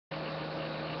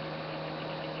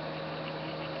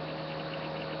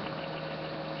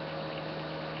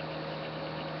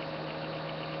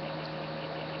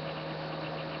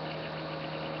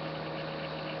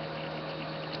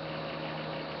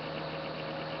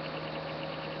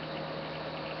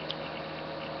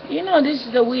You know, this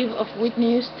is the wave of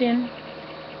Whitney Houston.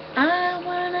 I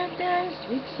wanna dance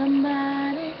with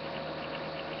somebody.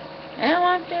 I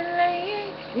want to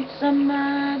lay with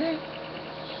somebody.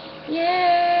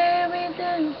 Yeah, we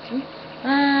dance with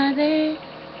somebody.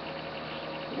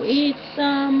 With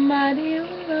somebody who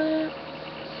loves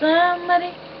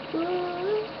somebody who.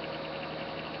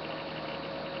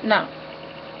 Now,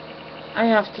 I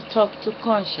have to talk to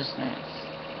consciousness.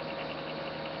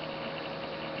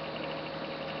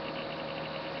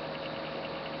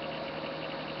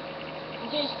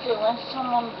 Just when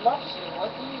someone loves you,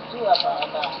 what do you do about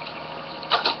that?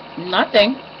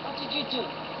 Nothing. What did you do?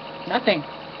 Nothing.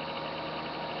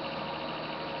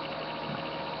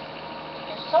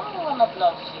 If someone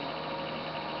loves you,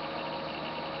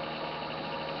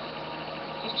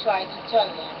 you try to tell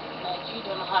them that you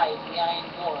don't hide behind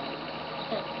walls,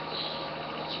 but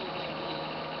you will be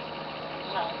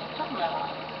behind the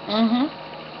camera.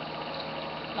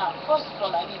 Now, first of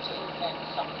all, I need to invent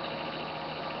something.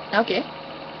 Okay.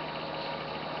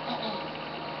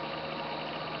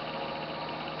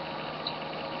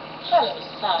 Hello,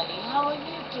 Sally. How are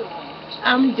you doing today?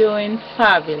 I'm doing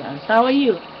fabulous. How are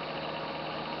you?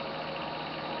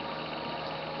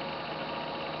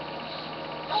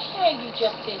 I hear you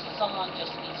just say someone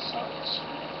just insults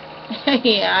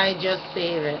you. Yeah, I just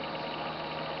save it.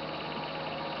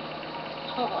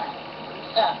 Oh, well,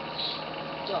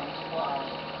 don't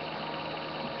worry.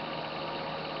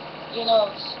 You know,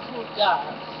 school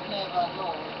girls never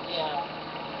know their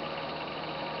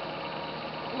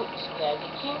roots, where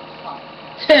they came from.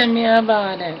 Tell me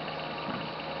about it.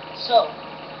 So,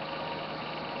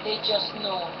 they just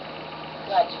know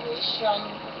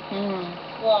graduation,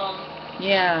 prom,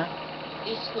 yeah,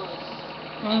 discos,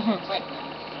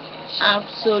 pregnancy.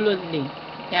 Absolutely.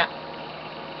 Yeah.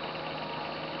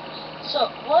 So,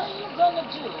 what are you gonna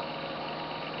do?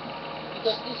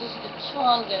 Because this is the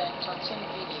 213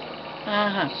 video.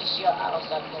 This is your house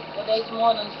update. But there is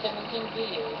more than 17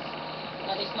 videos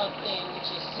that is not playing, which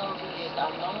is some videos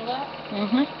are longer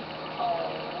or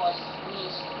was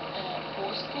missed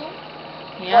posting.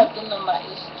 Yeah. But the number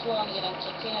is 213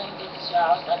 and this is your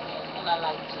house address, and I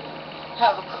like to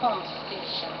have a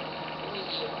conversation with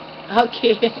you.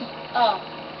 Okay.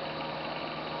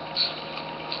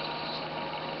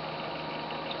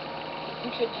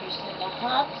 Introducing the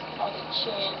hat or the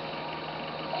chain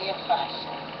or your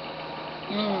fashion.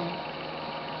 You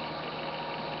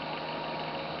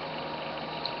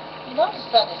know the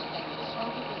saddest thing is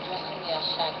when people dressing their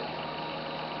shadow.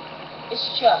 It's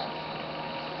short.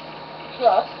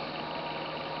 Plus,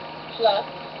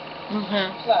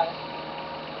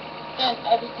 then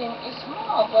everything is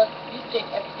small, but you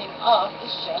take everything off,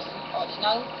 it's just an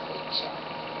ordinary creature.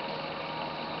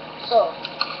 So,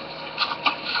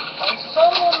 when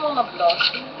someone wanna block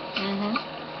you,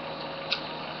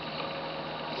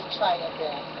 you try your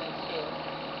best and say,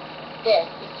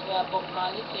 "Death is where Bob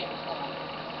Marley came from."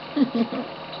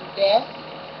 And death,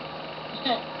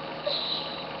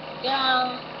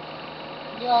 down,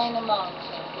 you're in a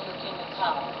mountain, looking at a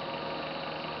tower.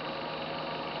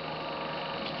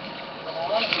 But I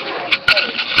want to be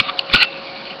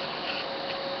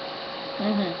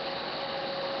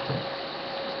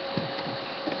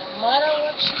no matter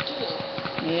what you do,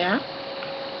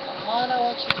 no matter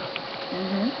what you do,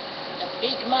 the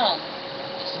big man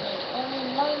is not only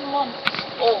 9 months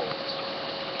old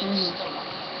in the stomach.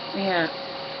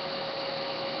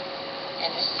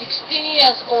 And is 16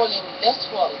 years old in this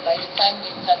world by the time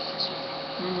they're 32.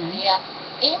 They are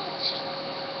empty.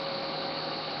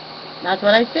 That's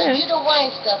what I said. And you're the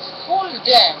wife that fooled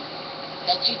them,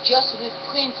 that you just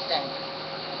reprint them.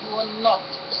 You are not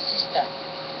a sister,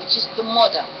 which is the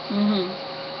mother.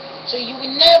 So you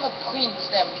will never print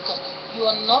them because you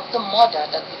are not the mother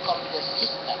that becomes the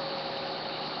sister.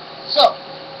 So,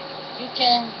 you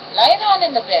can lie down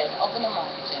in the bed up in the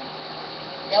mountain.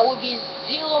 There will be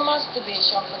zero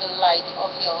masturbation for the light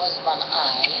of your husband's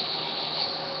eye.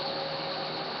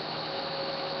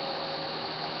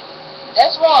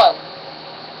 That's all.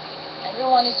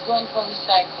 Everyone is going for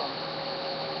recycle.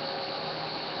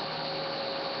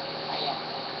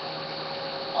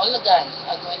 All the guys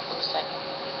are going for recycle.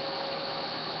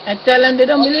 I tell them they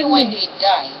don't believe me. Only when they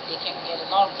die, they can get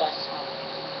an orgasm.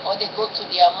 Or they go to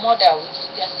their mother, which is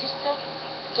their sister,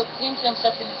 to cleanse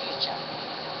themselves in the future.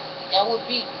 There will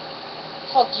be,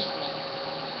 forgive me.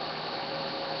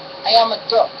 I am a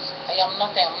dog. I am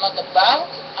nothing. I'm not the bank.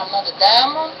 I'm not the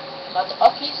diamond. I'm not the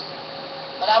office.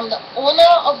 But I'm the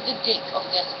owner of the dick of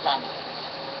this planet.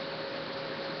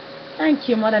 Thank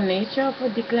you, Mother Nature, for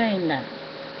declaring that.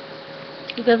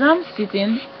 Because I'm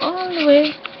sitting all the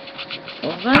way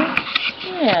over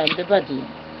here, the body.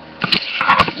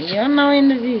 You're now in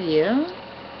the video.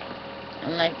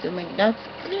 I'd like to make that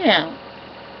clear,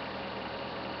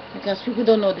 because people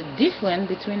don't know the difference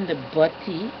between the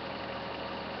body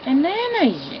and the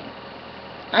energy.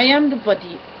 I am the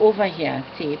body over here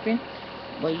taping,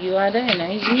 but you are the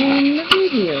energy in the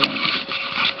video.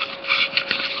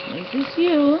 This is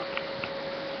you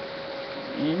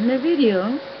in the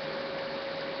video.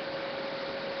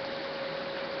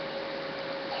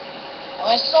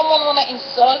 When someone wanna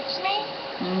insult me,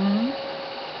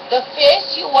 the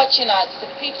face you're watching at is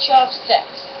a picture of sex,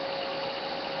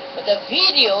 but the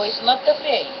video is not the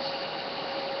face.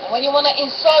 And when you wanna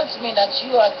insult me that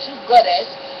you are two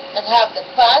goddess that have the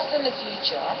past and the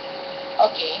future,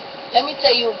 okay, let me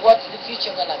tell you what the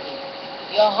future gonna be.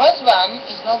 Your husband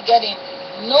is not getting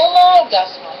no more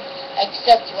orgasm,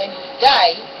 except when he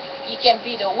die, he can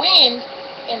be the wind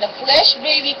in the fresh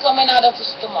baby coming out of his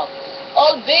stomach.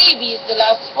 All babies the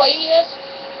last 4 years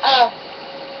are,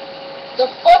 the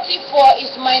 44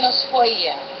 is minus 4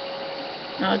 years.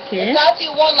 Okay. The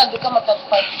 31 that become a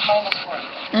 35 is minus 4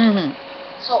 years.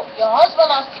 So your husband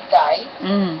has to die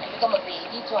and become a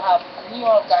baby to have a new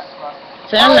orgasm.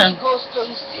 Now he goes to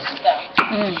his sister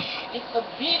with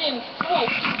forbidden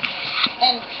fruit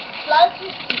and plant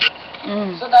his seed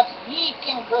so that he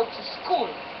can go to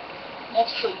school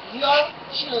next to your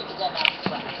children and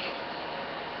friends.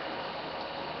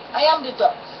 I am the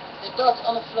dots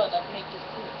on the floor that make the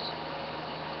fruit.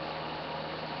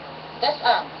 That's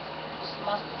is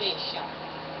masturbation.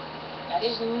 That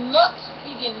is not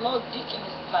feeding no dick in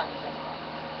his planet anymore.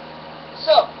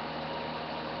 So,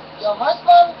 your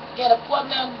husband get a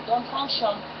problem, don't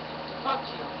function to fuck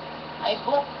you. I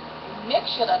hope you make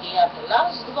sure that he have the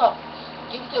last drop,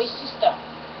 give it to his sister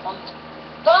on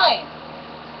time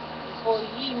before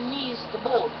he needs the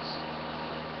boat.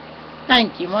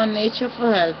 Thank you, Mother Nature,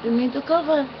 for helping me to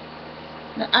cover.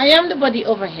 Now, I am the body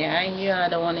over here, and you are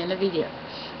the one in the video.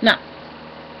 Now,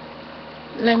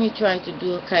 let me try to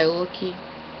do a karaoke.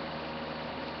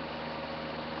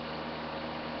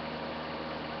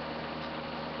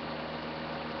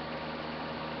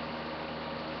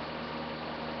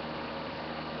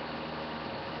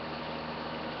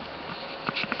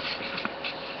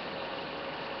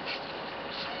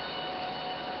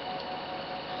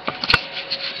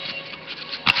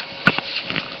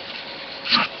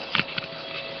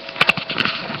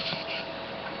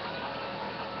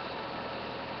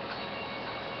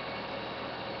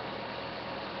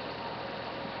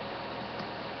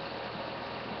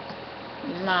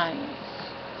 Nice.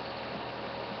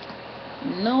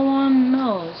 No one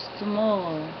knows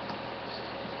tomorrow,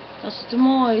 because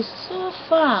tomorrow is so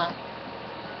far.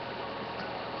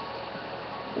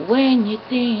 When you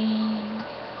think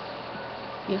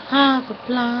you have a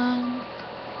plan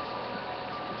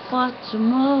for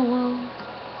tomorrow,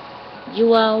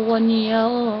 you are 1 year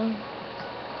old.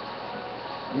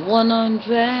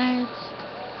 100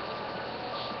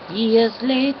 years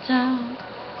later,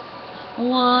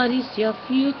 what is your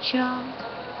future?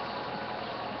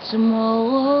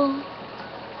 Tomorrow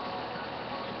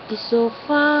is so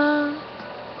far.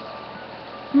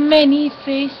 Many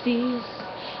faces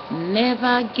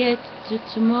never get to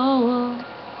tomorrow.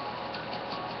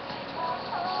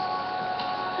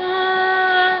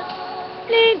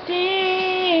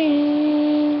 Bleeding.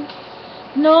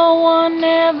 No one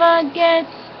ever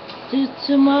gets to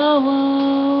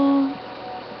tomorrow.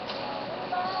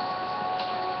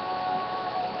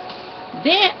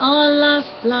 They all have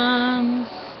plans,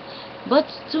 but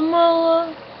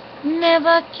tomorrow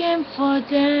never came for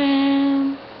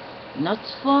them, not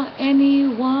for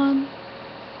anyone.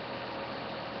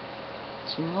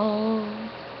 Tomorrow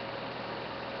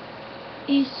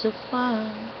is so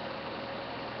far.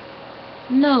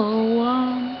 No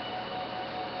one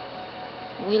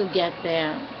will get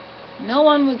there. No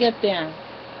one will get there.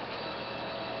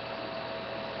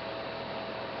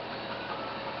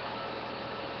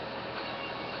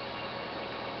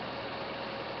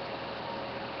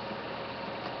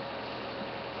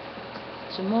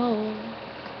 Tomorrow,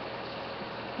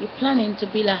 you're planning to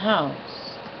build a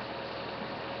house,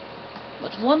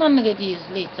 but 100 years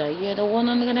later, you're the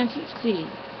 150.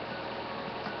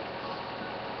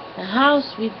 The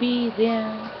house will be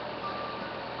there,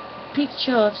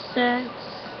 picture of sex,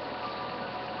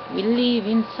 we live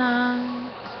inside.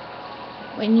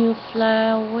 When you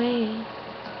fly away,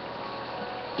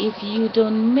 if you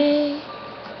don't make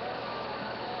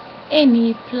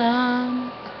any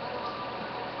plan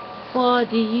for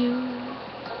the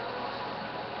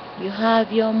you have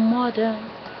your mother,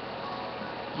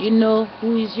 you know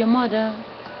who is your mother,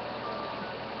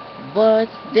 but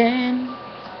then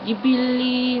you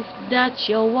believe that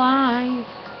your wife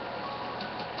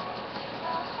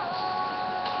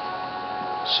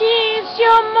She's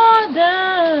your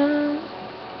mother.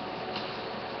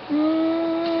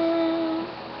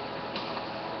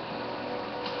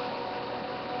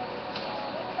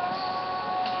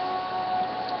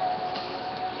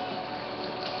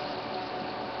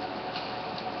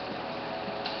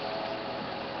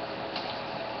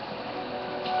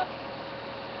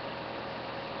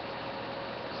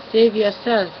 Save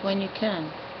yourself when you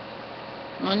can.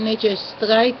 Mother Nature is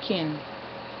striking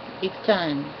big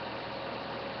time.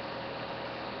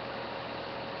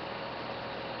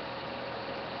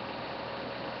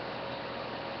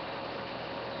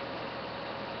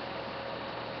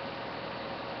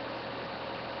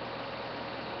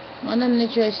 Mother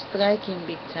Nature is striking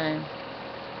big time.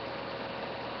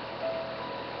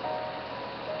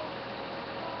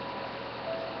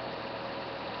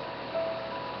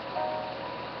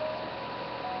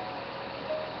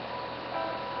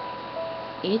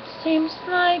 It seems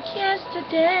like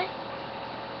yesterday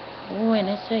when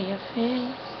I saw your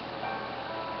face.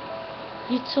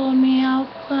 You told me how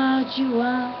proud you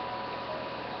are,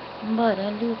 but I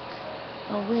look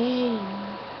away.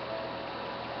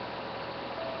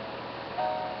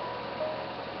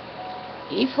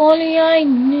 If only I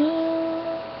knew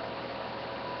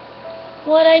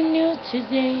what I knew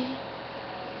today,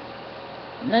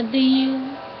 not the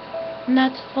you,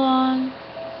 not fall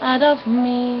out of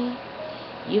me.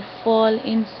 You fall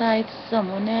inside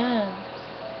someone else.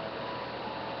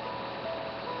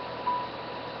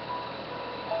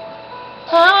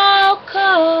 How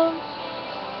come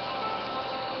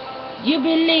you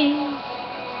believe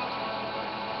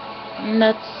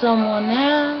that someone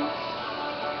else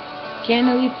can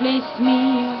replace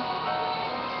me?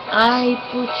 I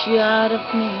put you out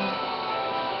of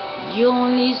me. You're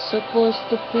only supposed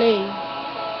to play,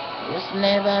 was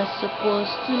never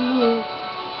supposed to look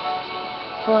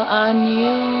for a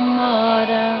new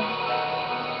mother.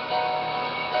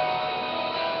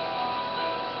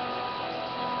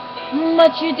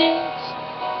 But you did.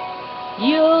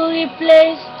 You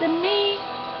replaced me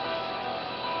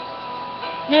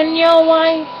and your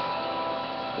wife.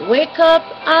 Wake up,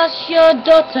 ask your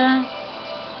daughter.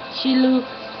 She looked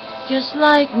just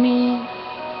like me,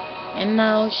 and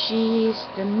now she is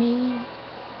the me.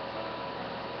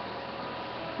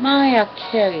 Mariah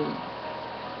Carey,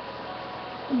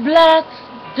 black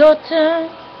daughter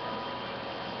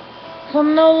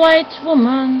from the white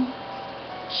woman.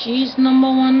 She's number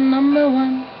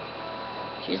one.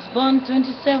 She's born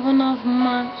 27th of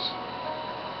March,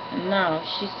 and now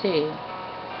she say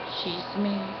she's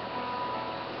me.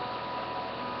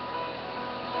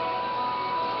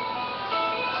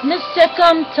 The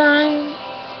second time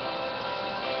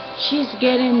she's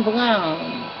getting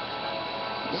brown.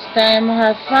 This time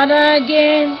her father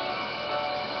again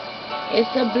is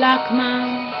a black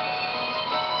man.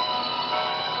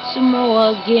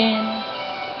 Tomorrow again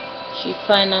she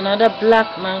find another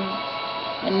black man,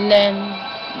 and then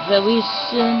very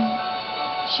soon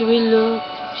she will look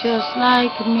just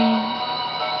like me.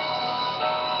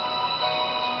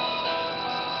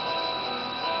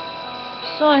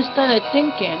 So I started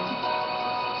thinking,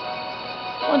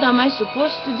 what am I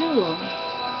supposed to do?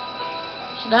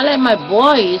 Should I let my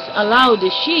boys allow the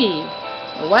she,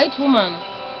 a white woman,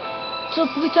 to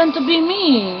pretend to be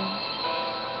me?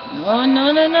 No.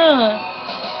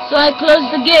 So I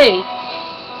closed the gate.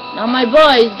 Now my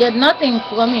boys get nothing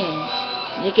from me.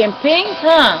 They can paint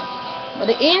her, but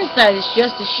the inside is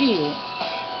just a she.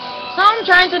 So I'm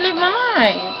trying to live my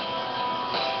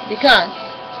life, because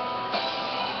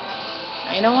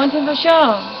I know one thing for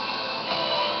sure,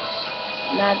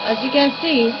 that as you can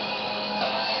see,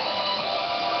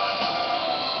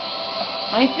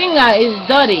 my finger is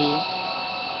dirty,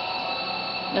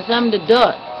 because I'm the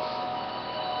dirt.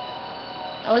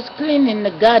 I was cleaning the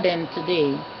garden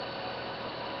today.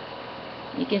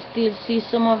 You can still see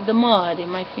some of the mud in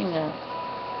my finger.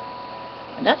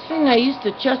 And that finger used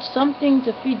to touch something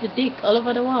to feed the dick all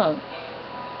over the world.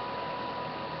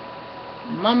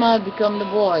 Mama become the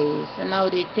boys, and now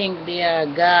they think they are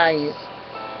guys.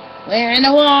 We're in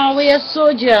a war, we're a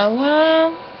soldier.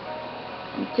 Well,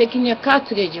 I'm taking your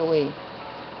cartridge away.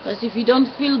 Because if you don't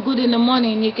feel good in the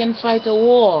morning, you can fight a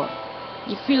war.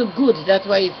 You feel good, that's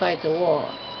why you fight a war.